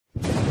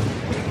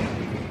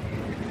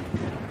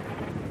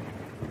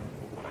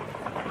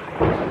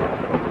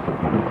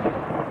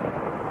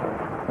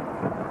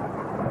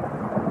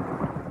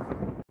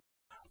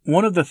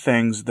One of the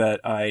things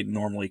that I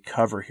normally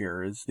cover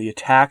here is the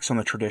attacks on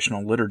the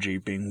traditional liturgy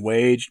being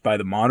waged by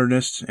the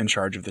modernists in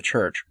charge of the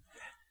Church.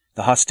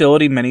 The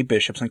hostility many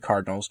bishops and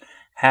cardinals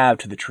have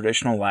to the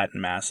traditional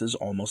Latin Mass is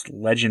almost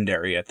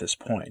legendary at this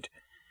point.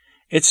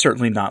 It's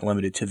certainly not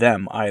limited to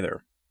them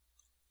either.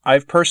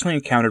 I've personally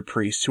encountered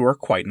priests who are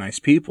quite nice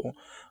people,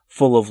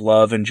 full of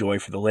love and joy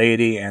for the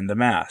laity and the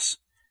Mass.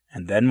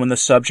 And then when the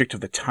subject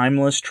of the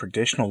timeless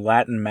traditional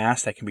Latin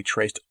Mass that can be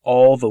traced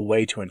all the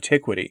way to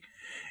antiquity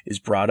is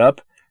brought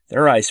up,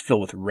 their eyes fill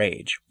with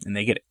rage, and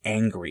they get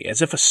angry,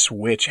 as if a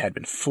switch had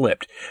been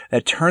flipped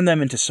that turned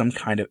them into some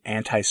kind of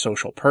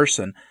antisocial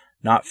person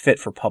not fit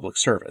for public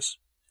service.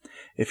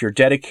 If you're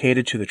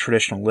dedicated to the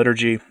traditional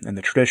liturgy and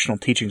the traditional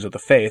teachings of the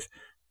faith,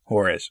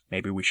 or as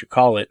maybe we should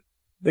call it,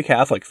 the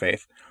Catholic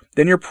faith,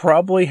 then you've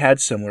probably had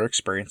similar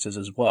experiences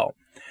as well.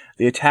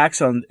 The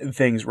attacks on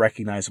things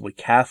recognizably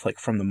Catholic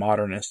from the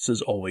modernists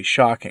is always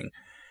shocking.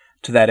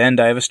 To that end,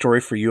 I have a story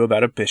for you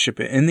about a bishop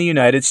in the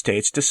United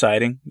States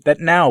deciding that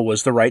now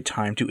was the right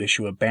time to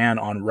issue a ban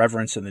on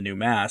reverence in the new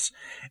Mass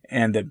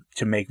and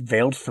to make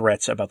veiled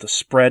threats about the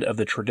spread of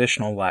the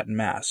traditional Latin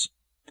Mass.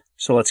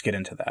 So let's get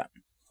into that.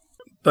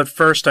 But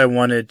first, I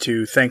wanted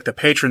to thank the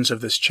patrons of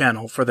this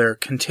channel for their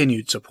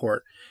continued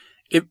support.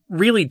 It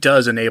really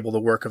does enable the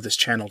work of this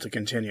channel to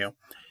continue.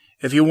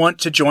 If you want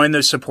to join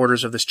the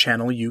supporters of this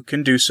channel, you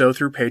can do so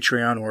through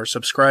Patreon or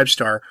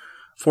Subscribestar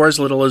for as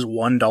little as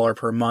 $1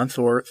 per month,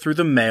 or through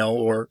the mail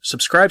or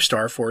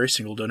Subscribestar for a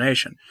single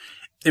donation.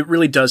 It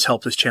really does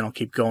help this channel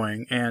keep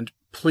going, and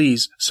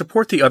please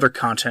support the other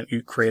content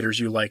creators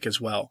you like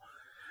as well.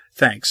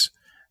 Thanks.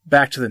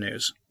 Back to the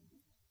news.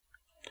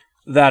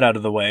 That out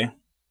of the way,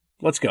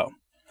 let's go.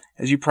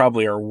 As you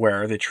probably are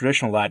aware, the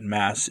traditional Latin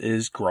Mass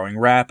is growing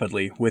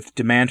rapidly, with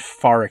demand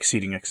far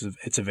exceeding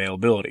its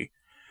availability.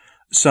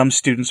 Some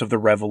students of the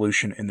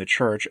revolution in the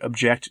Church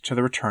object to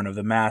the return of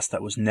the Mass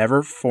that was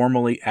never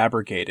formally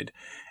abrogated,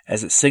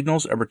 as it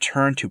signals a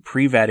return to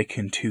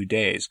pre-Vatican II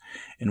days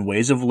and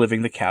ways of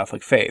living the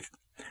Catholic faith.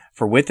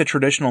 For with the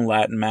traditional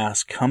Latin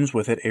Mass comes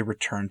with it a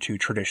return to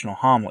traditional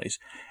homilies,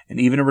 and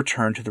even a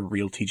return to the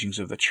real teachings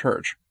of the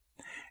Church.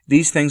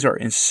 These things are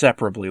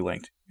inseparably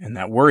linked, and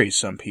that worries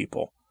some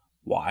people.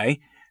 Why?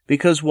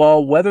 Because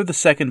while whether the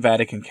Second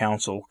Vatican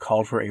Council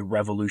called for a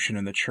revolution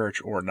in the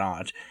Church or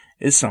not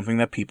is something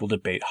that people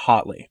debate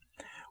hotly,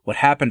 what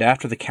happened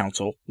after the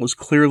Council was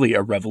clearly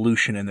a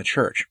revolution in the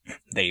Church.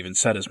 They even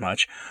said as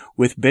much,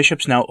 with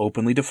bishops now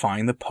openly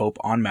defying the Pope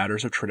on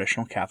matters of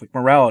traditional Catholic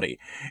morality,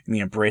 and the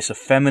embrace of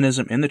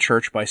feminism in the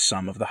Church by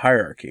some of the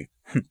hierarchy,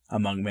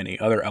 among many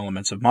other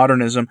elements of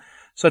modernism,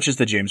 such as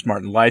the James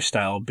Martin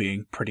lifestyle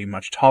being pretty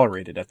much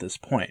tolerated at this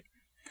point.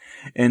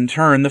 In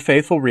turn, the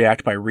faithful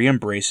react by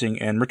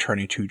re-embracing and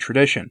returning to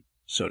tradition,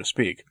 so to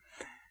speak.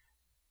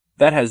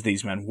 That has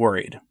these men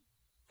worried.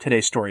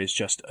 Today's story is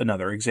just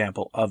another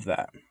example of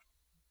that.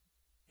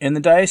 In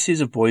the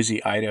Diocese of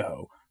Boise,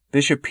 Idaho,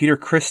 Bishop Peter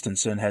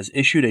Christensen has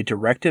issued a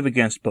directive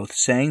against both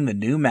saying the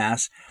new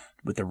Mass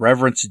with the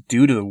reverence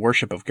due to the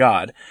worship of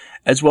God,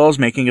 as well as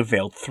making a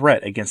veiled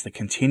threat against the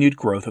continued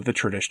growth of the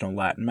traditional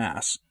Latin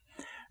Mass.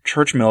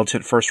 Church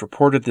Militant first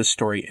reported this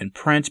story in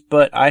print,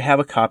 but I have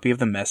a copy of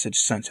the message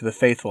sent to the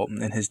faithful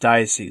in his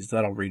diocese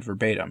that I'll read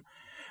verbatim.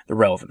 The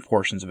relevant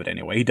portions of it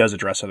anyway. He does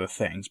address other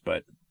things,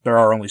 but there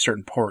are only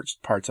certain parts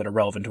that are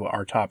relevant to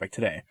our topic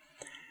today.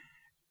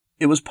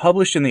 It was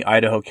published in the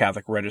Idaho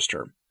Catholic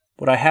Register.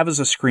 What I have is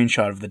a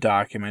screenshot of the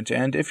document,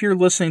 and if you're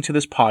listening to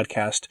this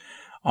podcast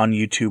on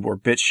YouTube or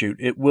BitChute,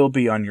 it will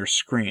be on your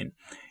screen.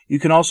 You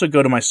can also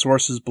go to my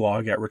sources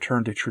blog at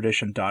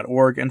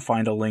returntotradition.org and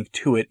find a link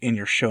to it in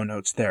your show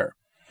notes there.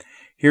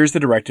 Here's the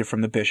directive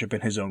from the bishop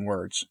in his own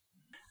words.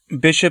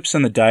 Bishops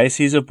in the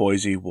Diocese of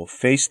Boise will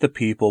face the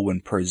people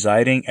when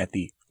presiding at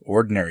the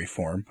ordinary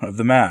form of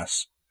the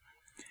Mass.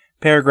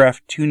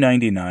 Paragraph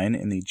 299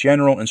 in the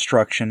General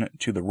Instruction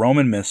to the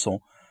Roman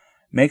Missal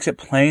makes it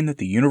plain that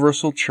the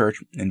Universal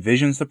Church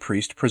envisions the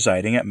priest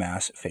presiding at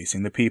Mass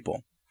facing the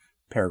people.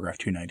 Paragraph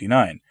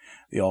 299.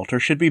 The altar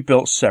should be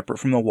built separate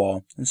from the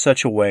wall in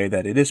such a way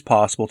that it is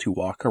possible to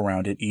walk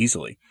around it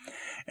easily,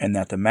 and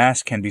that the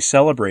Mass can be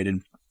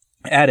celebrated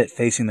at it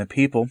facing the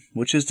people,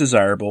 which is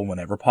desirable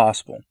whenever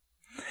possible.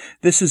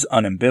 This is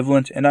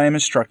unambivalent, and I am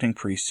instructing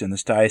priests in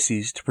this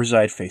diocese to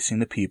preside facing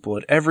the people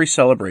at every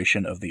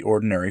celebration of the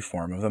ordinary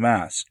form of the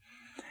Mass.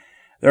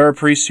 There are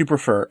priests who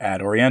prefer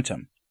ad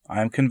orientem.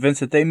 I am convinced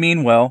that they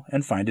mean well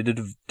and find it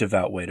a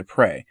devout way to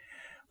pray.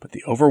 But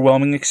the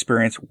overwhelming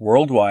experience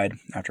worldwide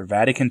after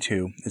Vatican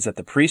II is that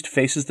the priest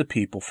faces the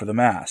people for the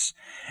Mass,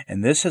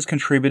 and this has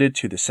contributed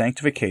to the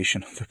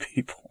sanctification of the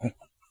people.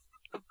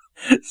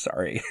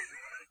 Sorry.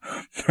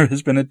 There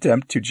has been an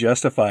attempt to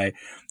justify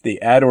the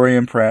ad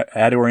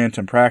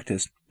orientem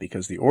practice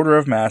because the order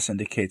of Mass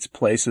indicates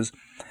places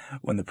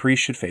when the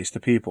priest should face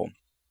the people.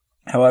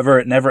 However,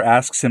 it never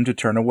asks him to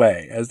turn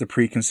away, as the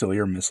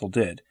preconciliar missal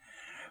did.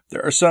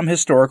 There are some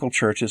historical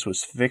churches with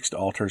fixed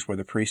altars where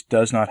the priest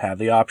does not have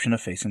the option of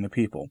facing the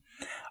people.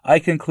 I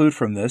conclude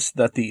from this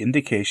that the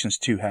indications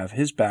to have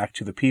his back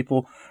to the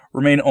people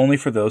remain only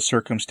for those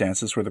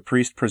circumstances where the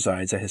priest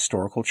presides at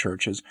historical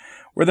churches,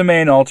 where the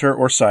main altar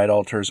or side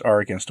altars are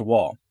against a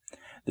wall.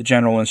 The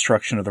general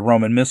instruction of the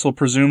Roman Missal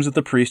presumes that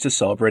the priest is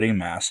celebrating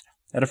Mass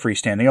at a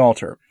freestanding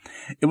altar.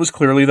 It was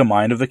clearly the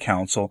mind of the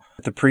council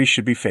that the priest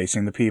should be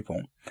facing the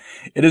people.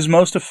 It is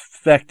most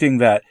affecting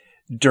that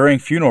during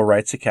funeral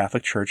rites, the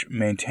Catholic Church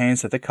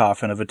maintains that the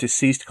coffin of a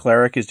deceased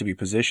cleric is to be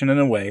positioned in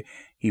a way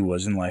he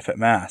was in life at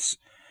Mass,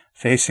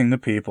 facing the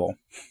people.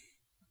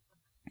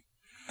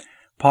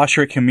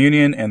 Posture at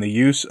communion and the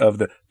use of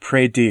the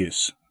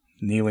praedius,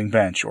 kneeling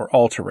bench, or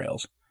altar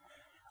rails.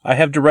 I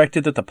have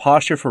directed that the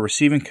posture for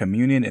receiving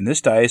communion in this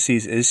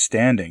diocese is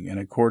standing, in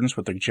accordance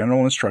with the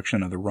general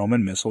instruction of the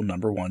Roman Missal No.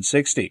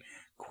 160.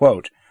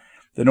 Quote,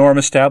 "The norm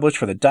established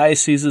for the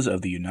dioceses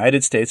of the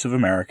United States of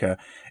America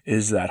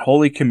is that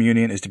Holy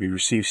Communion is to be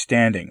received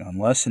standing,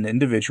 unless an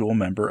individual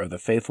member of the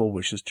faithful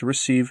wishes to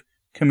receive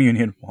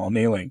communion while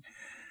kneeling.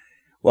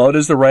 While it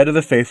is the right of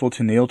the faithful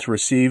to kneel to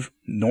receive,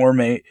 nor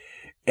may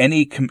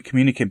any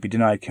communicant be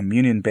denied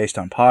communion based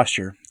on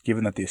posture,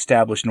 given that the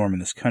established norm in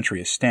this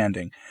country is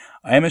standing,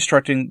 I am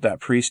instructing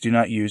that priests do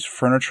not use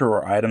furniture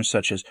or items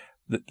such as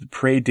the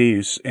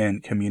praedius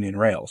and communion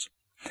rails,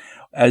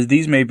 as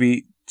these may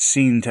be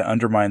seen to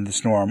undermine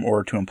this norm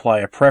or to imply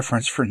a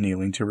preference for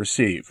kneeling to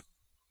receive."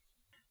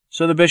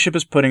 So the bishop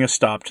is putting a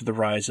stop to the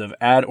rise of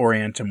ad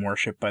orientem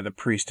worship by the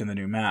priest in the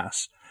new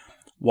Mass.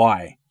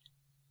 Why?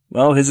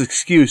 Well, his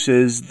excuse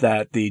is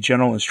that the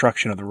general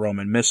instruction of the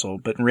Roman Missal,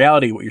 but in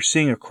reality what you're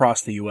seeing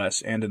across the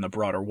U.S. and in the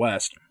broader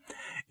West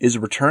is a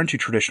return to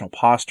traditional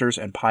postures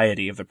and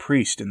piety of the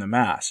priest in the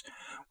Mass,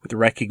 with the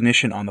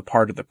recognition on the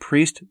part of the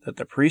priest that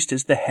the priest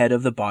is the head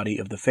of the body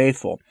of the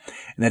faithful,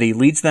 and that he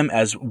leads them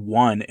as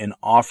one in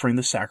offering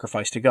the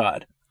sacrifice to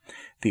God.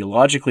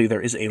 Theologically,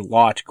 there is a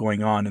lot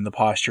going on in the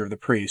posture of the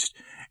priest,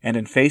 and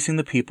in facing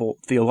the people,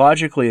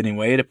 theologically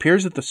anyway, it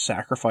appears that the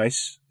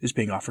sacrifice is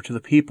being offered to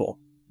the people,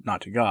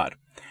 not to God,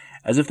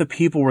 as if the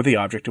people were the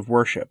object of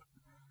worship.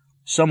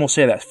 Some will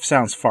say that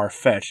sounds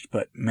far-fetched,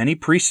 but many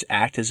priests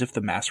act as if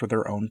the Mass were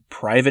their own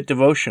private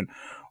devotion,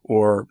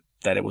 or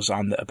that it was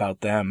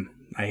about them.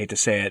 I hate to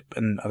say it,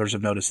 and others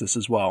have noticed this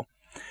as well,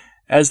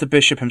 as the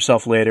bishop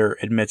himself later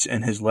admits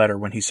in his letter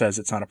when he says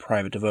it's not a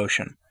private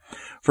devotion.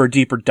 For a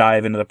deeper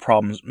dive into the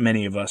problems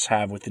many of us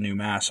have with the new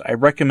Mass, I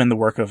recommend the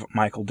work of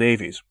Michael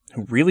Davies,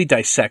 who really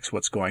dissects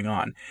what's going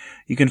on.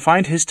 You can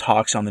find his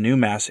talks on the new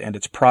Mass and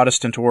its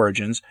Protestant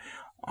origins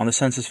on the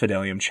Sensus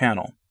Fidelium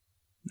channel.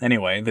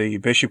 Anyway, the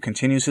bishop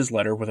continues his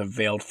letter with a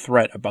veiled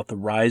threat about the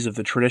rise of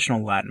the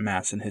traditional Latin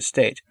Mass in his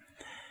state.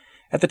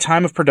 At the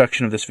time of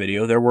production of this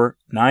video, there were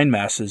 9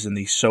 Masses in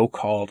the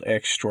so-called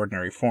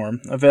extraordinary form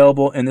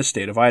available in the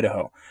state of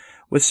Idaho,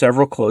 with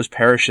several closed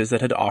parishes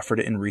that had offered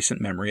it in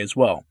recent memory as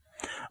well.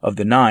 Of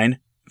the 9,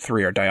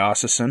 3 are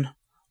diocesan,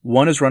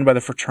 1 is run by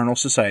the Fraternal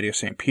Society of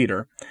St.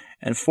 Peter,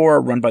 and 4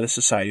 are run by the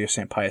Society of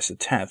St. Pius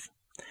X,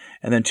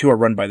 and then 2 are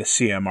run by the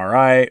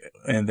CMRI,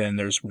 and then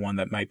there's 1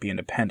 that might be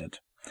independent.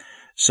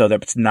 So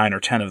that's 9 or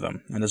 10 of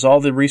them. And as all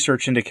the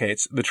research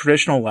indicates, the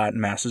traditional Latin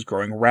Mass is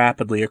growing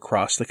rapidly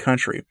across the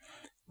country,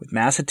 with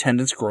Mass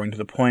attendance growing to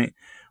the point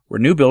where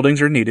new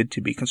buildings are needed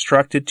to be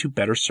constructed to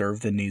better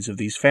serve the needs of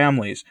these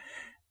families,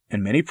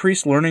 and many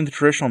priests learning the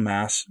traditional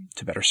Mass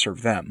to better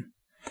serve them.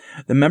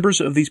 The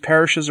members of these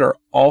parishes are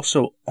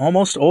also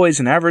almost always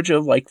an average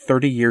of like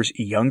 30 years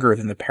younger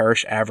than the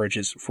parish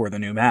averages for the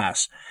new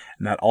Mass,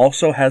 and that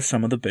also has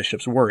some of the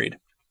bishops worried.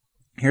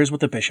 Here's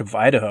what the Bishop of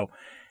Idaho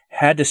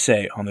had to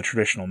say on the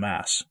traditional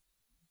Mass.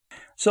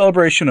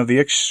 Celebration of the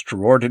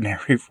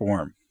extraordinary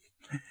form.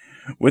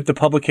 With the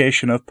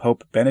publication of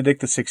Pope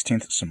Benedict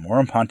XVI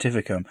Summorum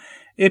Pontificum,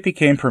 it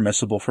became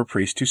permissible for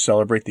priests to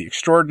celebrate the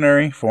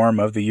extraordinary form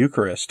of the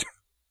Eucharist.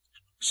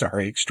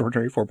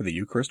 Extraordinary form of the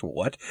Eucharist?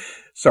 What?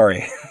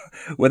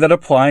 Without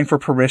applying for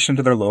permission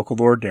to their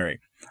local ordinary.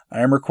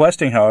 I am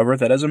requesting, however,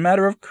 that as a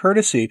matter of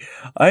courtesy,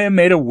 I am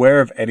made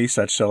aware of any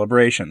such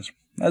celebrations.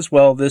 As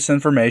well, this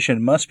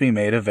information must be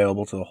made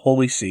available to the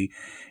Holy See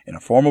in a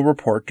formal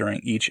report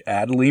during each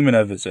ad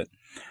limina visit.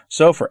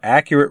 So, for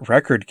accurate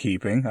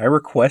record-keeping, I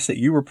request that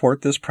you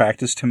report this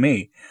practice to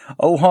me,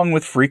 along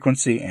with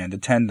frequency and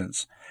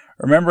attendance,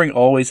 remembering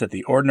always that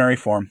the ordinary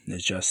form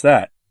is just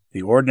that,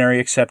 the ordinary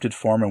accepted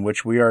form in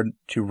which we are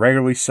to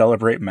regularly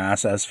celebrate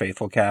Mass as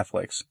faithful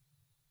Catholics.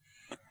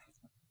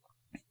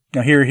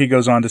 Now here he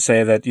goes on to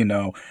say that, in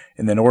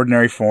an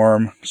ordinary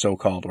form,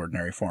 so-called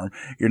ordinary form,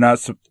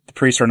 the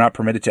priests are not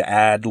permitted to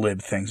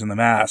ad-lib things in the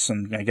Mass,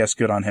 and I guess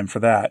good on him for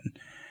that.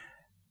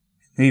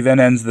 He then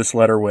ends this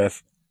letter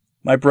with,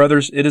 "My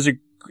brothers, it is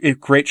a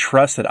great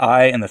trust that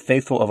I and the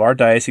faithful of our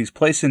diocese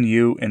place in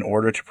you in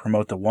order to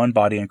promote the one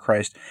body in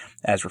Christ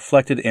as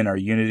reflected in our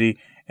unity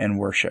and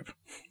worship."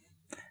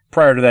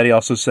 Prior to that, he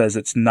also says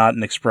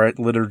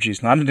liturgy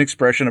is not an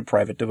expression of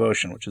private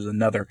devotion, which is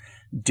another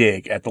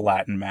dig at the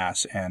Latin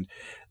Mass and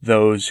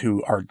those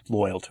who are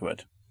loyal to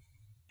it.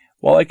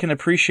 While I can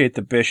appreciate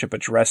the bishop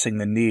addressing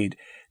the need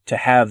to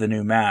have the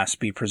new Mass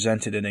be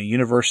presented in a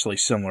universally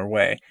similar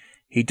way,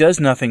 he does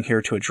nothing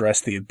here to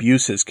address the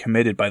abuses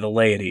committed by the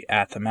laity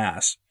at the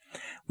Mass.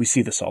 We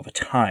see this all the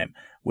time,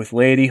 with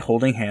laity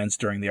holding hands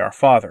during the Our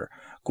Father,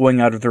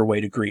 going out of their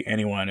way to greet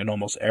anyone and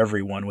almost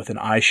everyone with an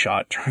eye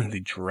shot during the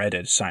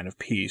dreaded Sign of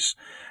Peace.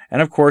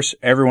 And of course,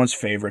 everyone's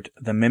favorite,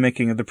 the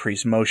mimicking of the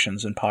priest's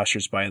motions and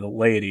postures by the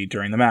laity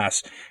during the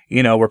Mass.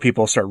 Where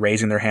people start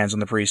raising their hands when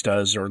the priest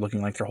does, or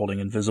looking like they're holding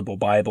invisible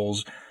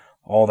Bibles,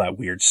 all that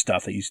weird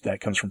stuff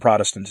that comes from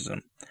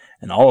Protestantism.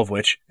 And all of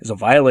which is a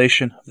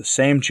violation of the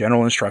same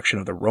general instruction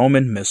of the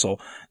Roman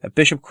Missal that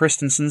Bishop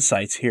Christensen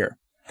cites here.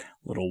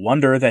 Little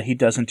wonder that he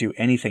doesn't do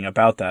anything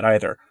about that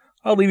either.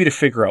 I'll leave you to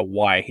figure out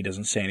why he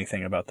doesn't say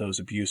anything about those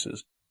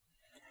abuses.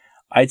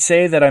 I'd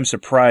say that I'm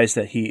surprised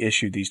that he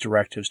issued these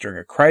directives during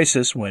a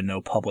crisis when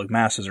no public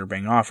masses are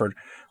being offered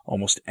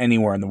almost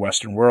anywhere in the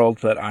Western world,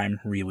 but I'm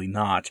really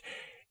not.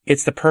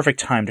 It's the perfect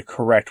time to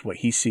correct what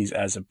he sees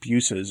as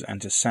abuses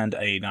and to send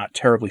a not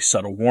terribly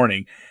subtle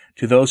warning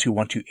to those who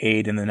want to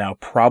aid in the now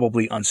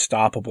probably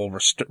unstoppable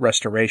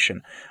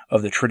restoration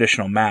of the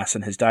traditional Mass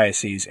in his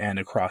diocese and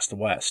across the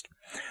West.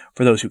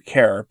 For those who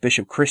care,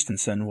 Bishop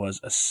Christensen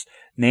was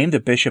named a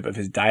bishop of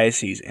his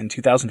diocese in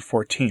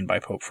 2014 by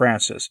Pope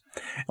Francis,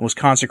 and was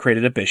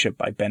consecrated a bishop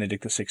by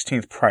Benedict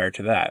XVI prior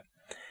to that.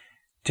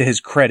 To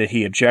his credit,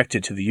 he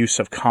objected to the use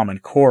of Common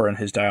Core in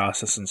his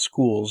diocesan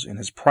schools in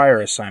his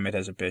prior assignment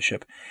as a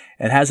bishop,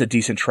 and has a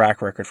decent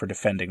track record for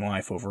defending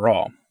life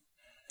overall.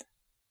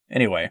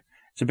 Anyway,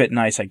 it's a bit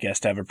nice, I guess,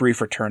 to have a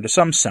brief return to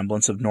some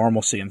semblance of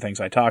normalcy in things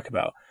I talk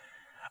about.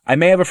 I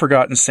may have a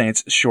Forgotten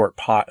Saints short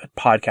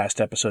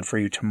podcast episode for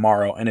you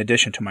tomorrow in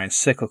addition to my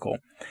encyclical,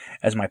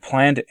 as my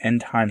planned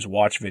End Times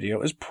Watch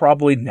video is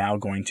probably now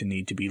going to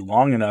need to be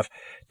long enough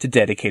to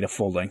dedicate a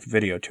full-length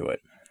video to it.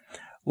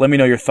 Let me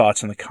know your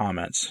thoughts in the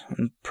comments,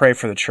 and pray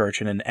for the Church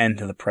and an end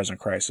to the present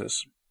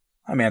crisis.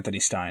 I'm Anthony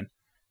Stein.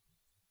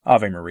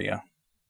 Ave Maria.